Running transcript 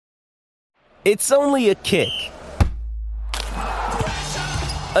It's only a kick,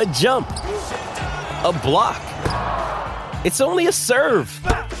 a jump, a block. It's only a serve.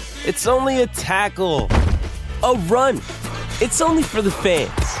 It's only a tackle, a run. It's only for the fans.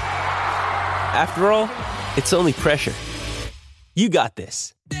 After all, it's only pressure. You got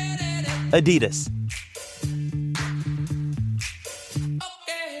this. Adidas.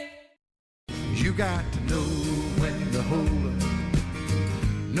 You got to know when to hold 'em,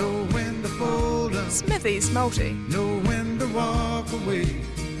 know when to fold 'em, Smithy's Multi. know when to walk away,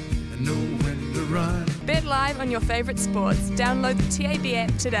 and know when to run. Bet live on your favourite sports. Download the TAB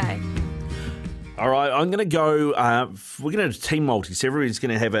app today. All right, I'm going to go. We're going to do team multi, so everybody's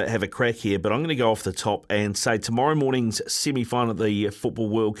going to have a crack here. But I'm going to go off the top and say tomorrow morning's semi-final of the Football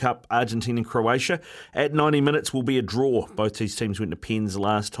World Cup, Argentina and Croatia, at 90 minutes will be a draw. Both these teams went to pens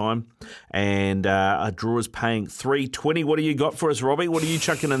last time, and a draw is paying $3.20. What do you got for us, Robbie? What are you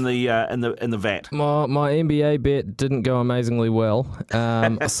chucking in the vat? My NBA bet didn't go amazingly well,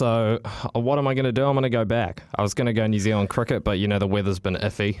 so what am I going to do? I'm going to go back. I was going to go New Zealand cricket, but the weather's been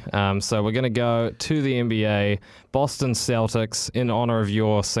iffy, so we're going to go to the NBA, Boston Celtics, in honour of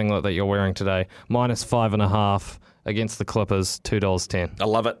your singlet that you're wearing today, -5.5 against the Clippers, $2.10. I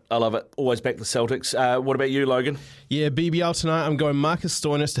love it. Always back the Celtics. What about you, Logan? Yeah, BBL tonight, I'm going Marcus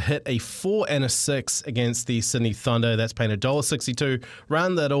Stoinis to hit a 4 and a 6 against the Sydney Thunder. That's paying $1.62.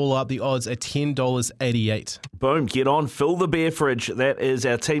 Round that all up, the odds at $10.88. Boom, get on, fill the beer fridge. That is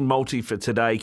our team multi for today.